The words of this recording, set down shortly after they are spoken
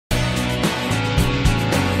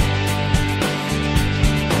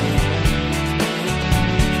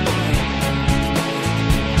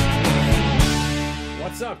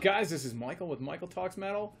up, guys? This is Michael with Michael Talks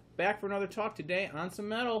Metal, back for another talk today on some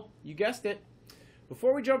metal. You guessed it.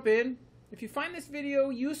 Before we jump in, if you find this video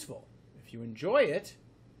useful, if you enjoy it,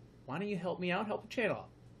 why don't you help me out, help the channel out?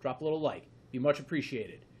 Drop a little like. Be much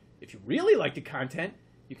appreciated. If you really like the content,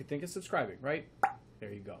 you could think of subscribing, right?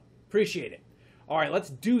 There you go. Appreciate it. All right, let's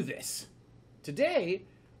do this. Today,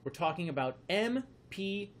 we're talking about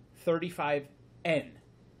MP35N.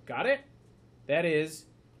 Got it? That is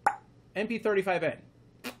MP35N.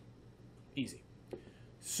 Easy.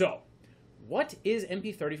 So, what is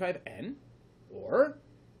MP35N? Or,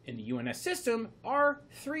 in the UNS system,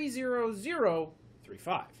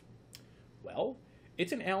 R30035? Well,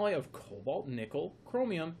 it's an alloy of cobalt, nickel,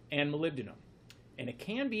 chromium, and molybdenum. And it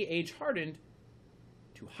can be age hardened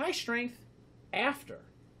to high strength after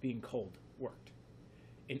being cold worked.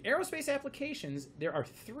 In aerospace applications, there are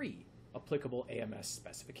 3 applicable AMS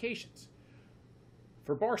specifications.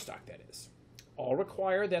 For bar stock, that is. All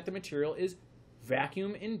require that the material is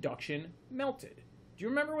vacuum induction melted. Do you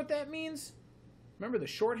remember what that means? Remember the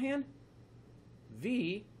shorthand?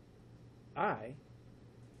 VIM.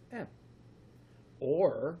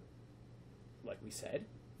 Or, like we said,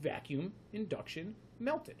 vacuum induction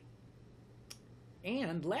melted.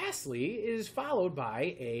 And lastly, it is followed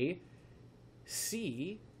by a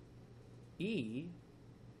CEVM.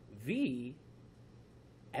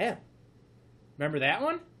 Remember that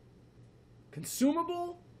one?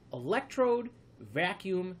 Consumable Electrode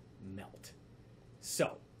Vacuum Melt.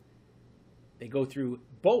 So, they go through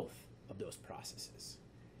both of those processes.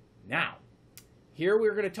 Now, here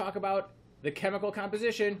we're going to talk about the chemical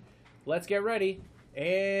composition. Let's get ready.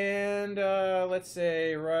 And let's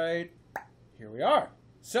say right here we are.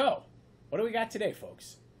 So, what do we got today,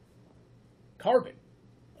 folks? Carbon,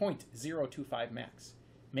 0.025 max.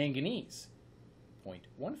 Manganese,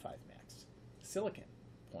 0.15 max. Silicon,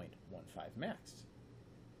 0.15 max.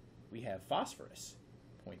 We have phosphorus,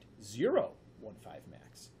 0.015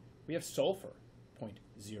 max. We have sulfur,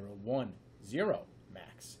 0.010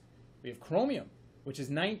 max. We have chromium, which is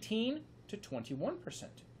 19 to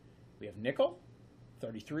 21%. We have nickel,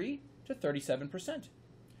 33 to 37%.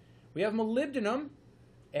 We have molybdenum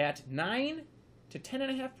at 9 to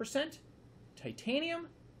 10.5%. Titanium,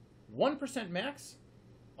 1% max.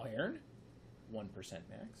 Iron, 1%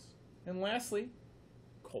 max. And lastly,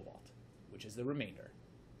 cobalt, which is the remainder.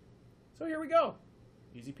 So here we go.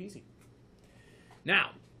 Easy peasy.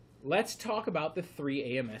 Now, let's talk about the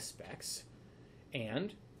 3 AMS specs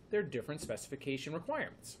and their different specification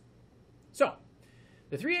requirements. So,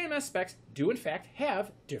 the 3 AMS specs do in fact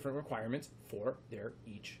have different requirements for their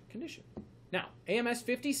each condition. Now, AMS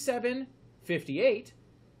 5758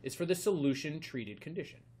 is for the solution treated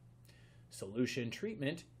condition. Solution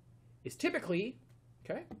treatment is typically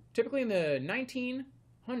in the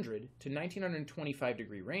 1900 to 1925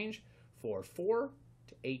 degree range for 4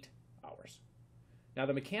 to 8 hours. Now,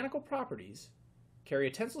 the mechanical properties carry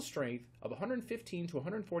a tensile strength of 115 to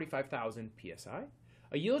 145,000 psi,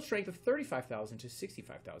 a yield strength of 35,000 to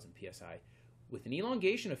 65,000 psi, with an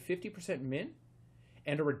elongation of 50% min,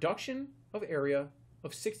 and a reduction of area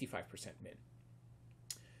of 65% min.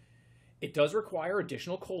 It does require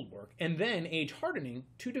additional cold work and then age hardening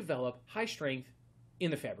to develop high strength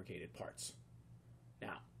in the fabricated parts.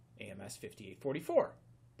 Now, AMS 5844,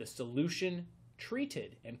 the solution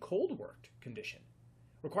treated and cold worked condition,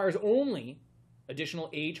 requires only additional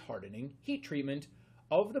age hardening heat treatment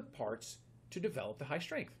of the parts to develop the high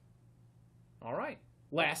strength. All right.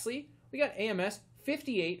 Lastly, we got AMS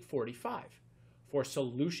 5845 for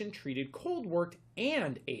solution treated cold worked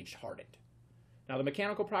and age hardened. Now, the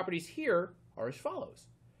mechanical properties here are as follows.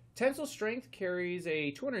 Tensile strength carries a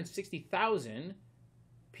 260,000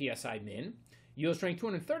 psi min, yield strength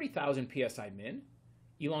 230,000 psi min,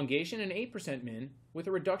 elongation an 8% min, with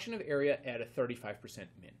a reduction of area at a 35%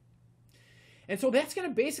 min. And so that's going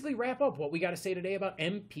to basically wrap up what we got to say today about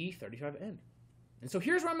MP35N. And so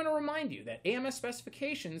here's where I'm going to remind you that AMS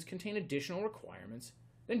specifications contain additional requirements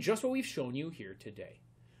than just what we've shown you here today.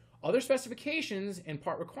 Other specifications and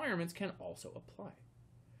part requirements can also apply.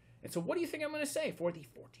 And so what do you think I'm going to say for the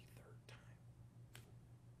 43rd time?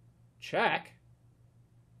 Check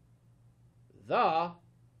the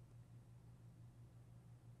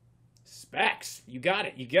specs. You got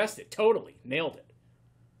it. You guessed it. Totally. Nailed it.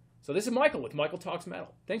 So this is Michael with Michael Talks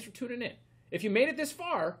Metal. Thanks for tuning in. If you made it this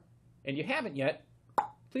far, and you haven't yet,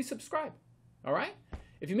 please subscribe. All right?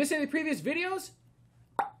 If you missed any of the previous videos,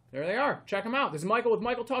 there they are. Check them out. This is Michael with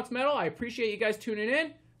Michael Talks Metal. I appreciate you guys tuning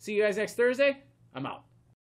in. See you guys next Thursday. I'm out.